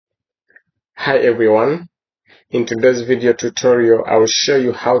Hi everyone, in today's video tutorial I will show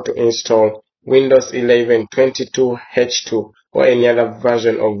you how to install Windows 11 22H2 or any other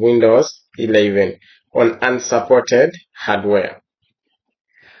version of Windows 11 on unsupported hardware.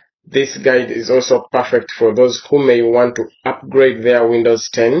 This guide is also perfect for those who may want to upgrade their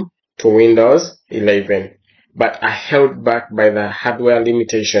Windows 10 to Windows 11 but are held back by the hardware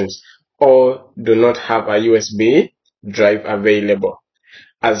limitations or do not have a USB drive available.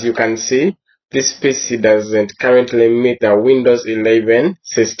 As you can see, this PC doesn't currently meet the Windows 11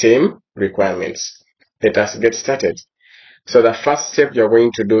 system requirements. Let us get started. So the first step you're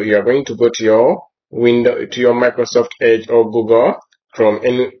going to do, you're going to go to your Microsoft Edge or Google Chrome,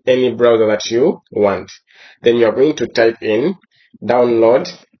 any browser that you want. Then you're going to type in download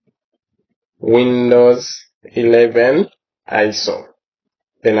Windows 11 ISO.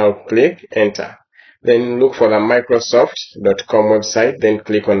 Then I'll click enter. Then look for the Microsoft.com website, then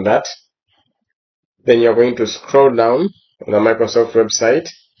click on that. Then you're going to scroll down on the Microsoft website,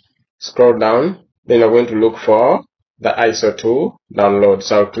 scroll down, then you're going to look for the ISO to download.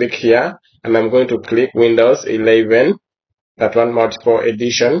 So I'll click here and I'm going to click Windows 11, that one, multiple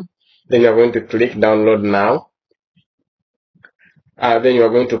edition. Then you're going to click download now. Then you're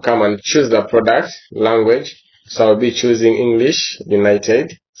going to come and choose the product language. So I'll be choosing English,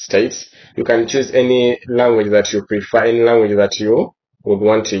 United States. You can choose any language that you prefer, any language that you would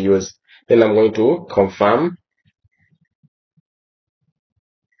want to use. Then I'm going to confirm.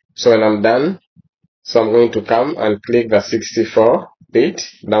 So when I'm done, so I'm going to come and click the 64-bit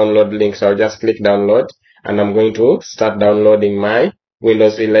download link. So I'll just click download and I'm going to start downloading my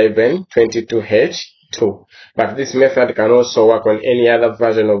Windows 11 22H2. But this method can also work on any other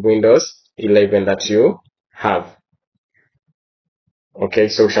version of Windows 11 that you have. Okay,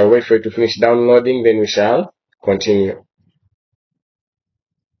 so we shall wait for it to finish downloading, then we shall continue.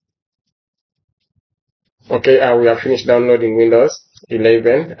 Okay, we have finished downloading Windows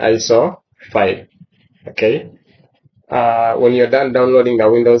 11 ISO file. Okay, when you're done downloading the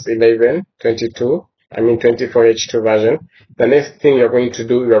Windows 11 24H2 version, the next thing you're going to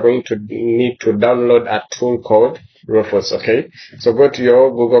do, you're going to need to download a tool called Rufus. Okay, so go to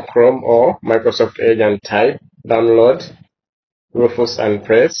your Google Chrome or Microsoft Edge and type download Rufus and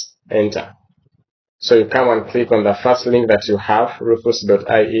press enter. So you come and click on the first link that you have,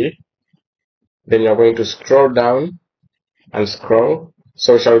 rufus.ie. Then you're going to scroll down and scroll.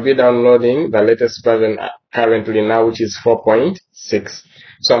 So shall be downloading the latest version currently now, which is 4.6.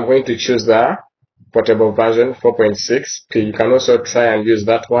 So I'm going to choose the portable version 4.6. You can also try and use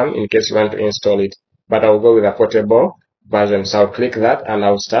that one in case you want to install it. But I'll go with the portable version. So I'll click that and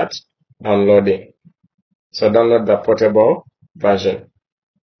I'll start downloading. So download the portable version.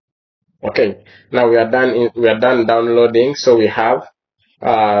 Okay, now we are done downloading. So we have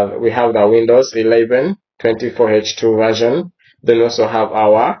the Windows 11 24H2 version. Then we also have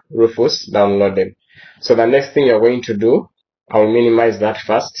our Rufus downloaded. So the next thing you're going to do, I'll minimize that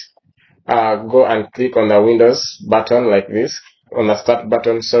first. Go and click on the Windows button like this, on the start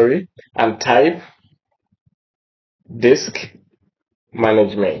button, sorry, and type disk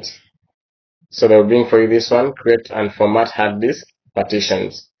management. So they'll bring for you this one, create and format hard disk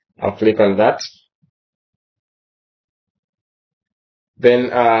partitions. I'll click on that.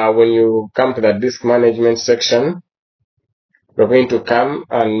 Then when you come to the disk management section, you're going to come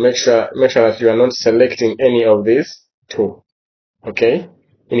and make sure that you are not selecting any of these two. Okay?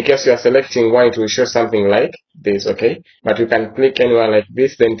 In case you are selecting one, it will show something like this, okay? But you can click anywhere like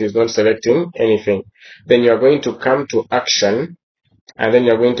this, then it is not selecting anything. Then you're going to come to action, and then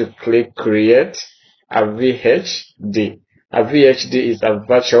you're going to click create a VHD. A VHD is a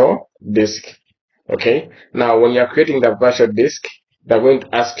virtual disk. Okay? Now, when you're creating the virtual disk, they're going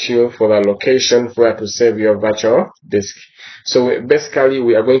to ask you for the location where to save your virtual disk. So basically,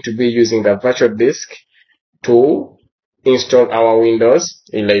 we are going to be using the virtual disk to install our Windows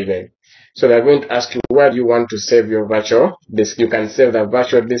 11. So they're going to ask you where do you want to save your virtual disk. You can save the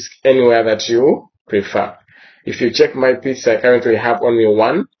virtual disk anywhere that you prefer. If you check my PC, I currently have only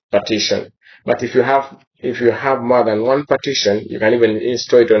one partition. But if you have more than one partition, you can even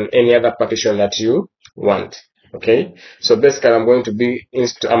install it on any other partition that you want. Okay, so basically I'm going to be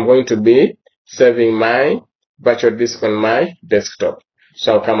saving my virtual disk on my desktop.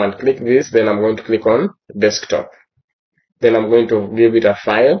 So I'll come and click this, then I'm going to click on desktop. Then I'm going to give it a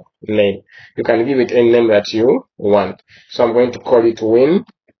file name. You can give it any name that you want. So I'm going to call it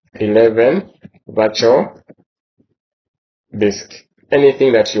Win11 virtual disk.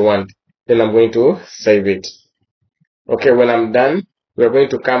 Anything that you want. Then I'm going to save it. Okay, when I'm done, we're going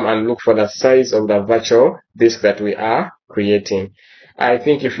to come and look for the size of the virtual disk that we are creating. I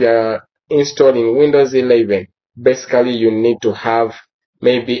think if you are installing Windows 11, basically you need to have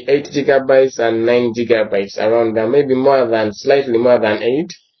maybe 8 gigabytes and 9 gigabytes around there, maybe slightly more than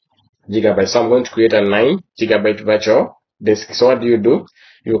 8 gigabytes. So I'm going to create a 9 gigabyte virtual disk. So what do?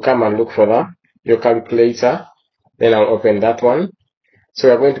 You come and look for your calculator, then I'll open that one. So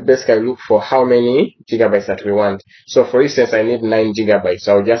we're going to basically look for how many gigabytes that we want. So for instance, I need 9 gigabytes.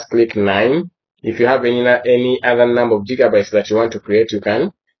 So I'll just click 9. If you have any other number of gigabytes that you want to create, you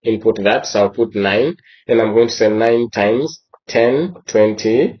can input that. So I'll put 9. Then I'm going to say 9 times 10,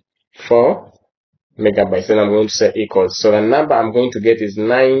 24 megabytes. Then I'm going to say equals. So the number I'm going to get is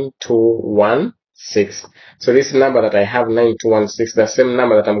 9216. So this number that I have, 9216, the same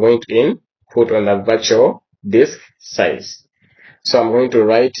number that I'm going to input on the virtual disk size. So I'm going to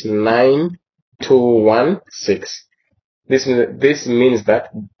write 9216. This means that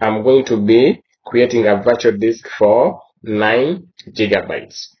I'm going to be creating a virtual disk for 9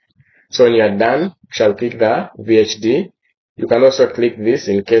 gigabytes. So when you are done, you shall click the VHD. You can also click this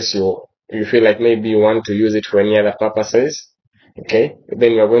in case you feel like maybe you want to use it for any other purposes. Okay,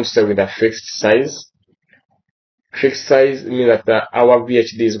 then we are going to start with a fixed size. Fixed size means that our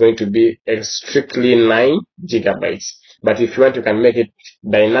VHD is going to be strictly 9 gigabytes. But if you want, you can make it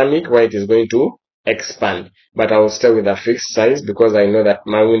dynamic where it is going to expand. But I will stay with a fixed size because I know that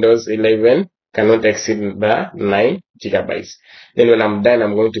my Windows 11 cannot exceed the 9 gigabytes. Then when I'm done,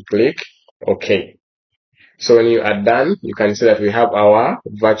 I'm going to click OK. So when you are done, you can see that we have our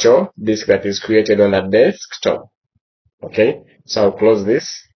virtual disk that is created on the desktop. Okay, so I'll close this.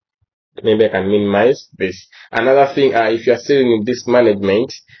 Maybe I can minimize this. Another thing, if you're still in disk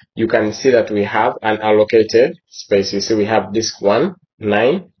management, you can see that we have an allocated space. You see we have disk 1,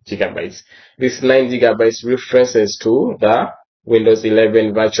 9 gigabytes. This 9 gigabytes references to the Windows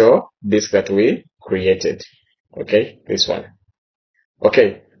 11 virtual disk that we created. Okay, this one.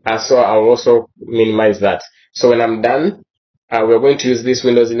 Okay, so I'll also minimize that. So when I'm done, we're going to use this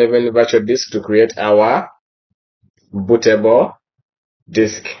Windows 11 virtual disk to create our bootable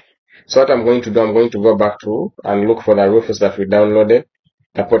disk. So what I'm going to do, I'm going to go back to and look for the Rufus that we downloaded,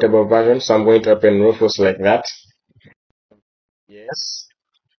 the portable version. So I'm going to open Rufus like that. Yes.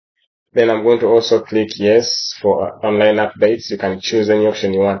 Then I'm going to also click yes for online updates. You can choose any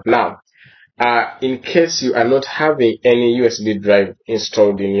option you want. Now, in case you are not having any USB drive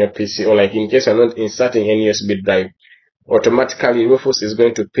installed in your PC, or like in case you're not inserting any USB drive, automatically Rufus is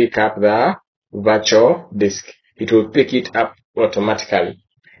going to pick up the virtual disk. It will pick it up automatically.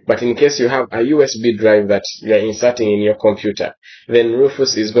 But in case you have a USB drive that you are inserting in your computer, then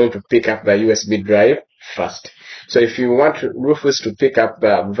Rufus is going to pick up the USB drive first. So if you want Rufus to pick up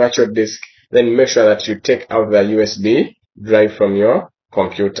the virtual disk, then make sure that you take out the USB drive from your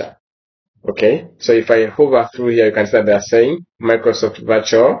computer. Okay, so if I hover through here, you can see that they are saying Microsoft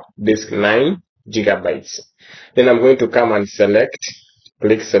Virtual Disk 9 gigabytes. Then I'm going to come and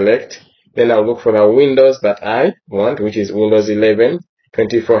click select. Then I'll look for the Windows that I want, which is Windows 11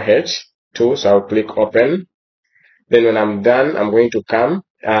 24H2. So I'll click open. Then when I'm done, I'm going to come.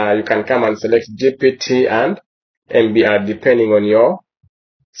 You can come and select GPT and MBR depending on your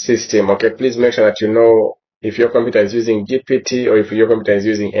system. Okay, please make sure that you know if your computer is using GPT or if your computer is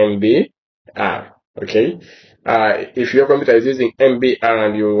using MBR. Okay, if your computer is using MBR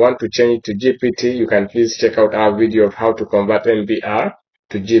and you want to change it to GPT, you can please check out our video of how to convert MBR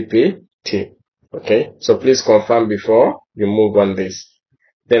to GPT. Okay, so please confirm before you move on this.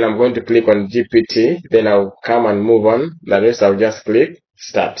 Then I'm going to click on GPT. Then I'll come and move on. The rest I'll just click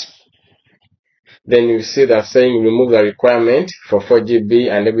start. Then you see that saying remove the requirement for 4 GB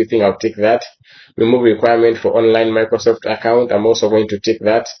and everything. I'll tick that. Remove requirement for online Microsoft account. I'm also going to tick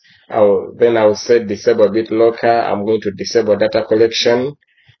that. Then I'll set disable BitLocker. I'm going to disable data collection.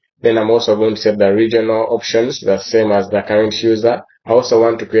 Then I'm also going to set the regional options, the same as the current user. I also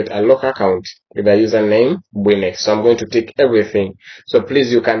want to create a local account with the username Bwinex. So I'm going to tick everything. So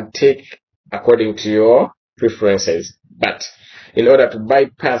please, you can tick according to your preferences. But in order to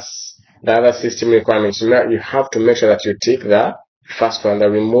bypass the other system requirements, you have to make sure that you tick the first one,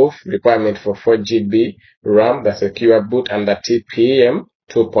 the remove requirement for 4 GB RAM, the secure boot, and the TPM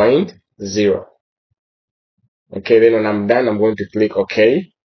 2.0. Okay, then when I'm done, I'm going to click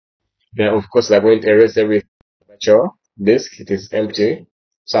OK. Then of course they're going to erase every virtual disk. It is empty.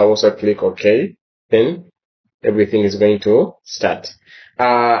 So I also click OK. Then everything is going to start.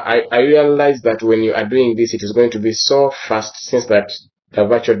 I realized that when you are doing this, it is going to be so fast since that the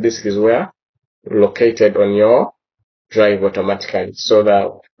virtual disk is where located on your drive automatically. So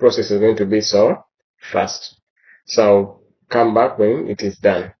the process is going to be so fast. So I'll come back when it is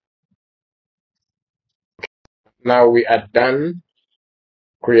done. Now we are done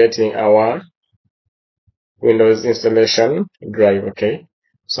creating our Windows installation drive. Okay,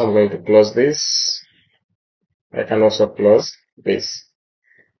 so I'm going to close this. I can also close this.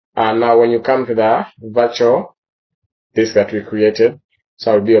 And now when you come to the virtual disk that we created,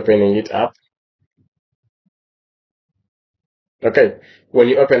 so I'll be opening it up. Okay, when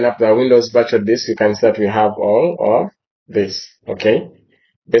you open up the Windows virtual disk, you can see that we have all of this. Okay,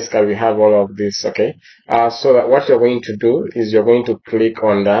 basically we have all of this. Okay, so that what you're going to do is you're going to click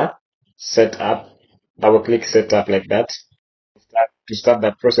on the setup, double click setup like that, to start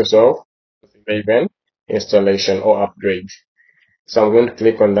the process of even installation or upgrade. So I'm going to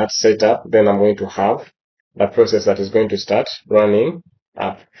click on that setup, then I'm going to have the process that is going to start running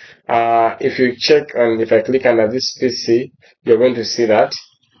up. If you check and if I click under this PC, you're going to see that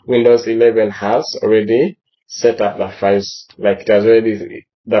Windows 11 has already set up the files, like it has already,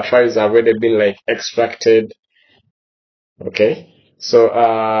 the files have already been like extracted. Okay,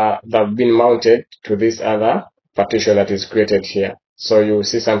 so they've been mounted to this other partition that is created here. So you will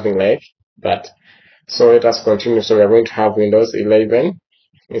see something like that. So let us continue. So we are going to have Windows 11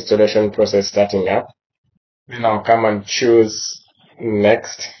 installation process starting up. Then I'll come and choose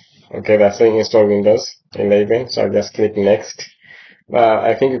next. Okay, that's saying install Windows 11. So I'll just click next.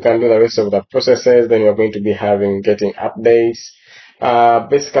 I think you can do the rest of the processes. Then you're going to be getting updates.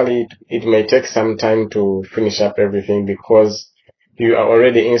 Basically, it may take some time to finish up everything because you are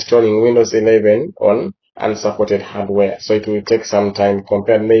already installing Windows 11 on unsupported hardware. So it will take some time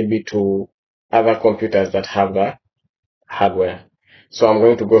compared maybe to other computers that have the hardware. So I'm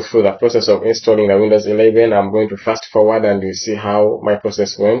going to go through the process of installing the Windows 11. I'm going to fast forward and you see how my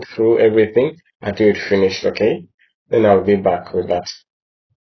process went through everything until it finished. Okay, then I'll be back with that.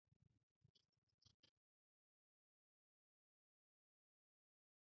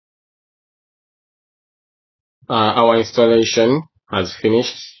 Our installation has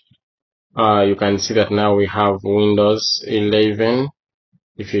finished. You can see that now we have Windows 11.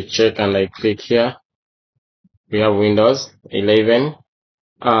 If you check and I click here, we have Windows 11.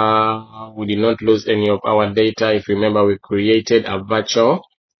 We did not lose any of our data. If you remember, we created a virtual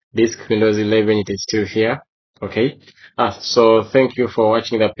disk, Windows 11, it is still here. Okay. So thank you for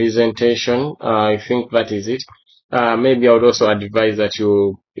watching the presentation. I think that is it. Maybe I would also advise that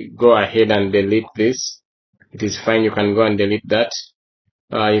you go ahead and delete this. It is fine. You can go and delete that.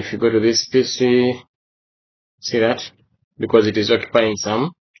 If you go to this PC, see that? Because it is occupying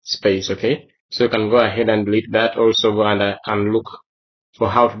some space. Okay. So you can go ahead and delete that. Also go and look for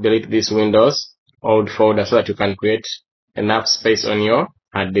how to delete this Windows old folder so that you can create enough space on your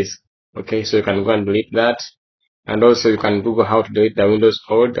hard disk. Okay, so you can go and delete that, and also you can Google how to delete the Windows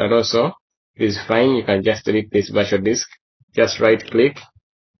old, and also it is fine, you can just delete this virtual disk. Just right click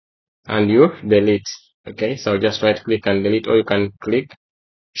and you delete. Okay, so just right click and delete, or you can click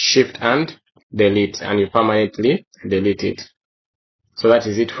shift and delete and you permanently delete it. So that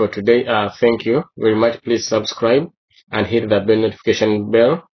is it for today. Thank you very much. Please subscribe and hit the bell notification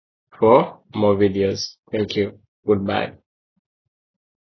bell for more videos. Thank you. Goodbye.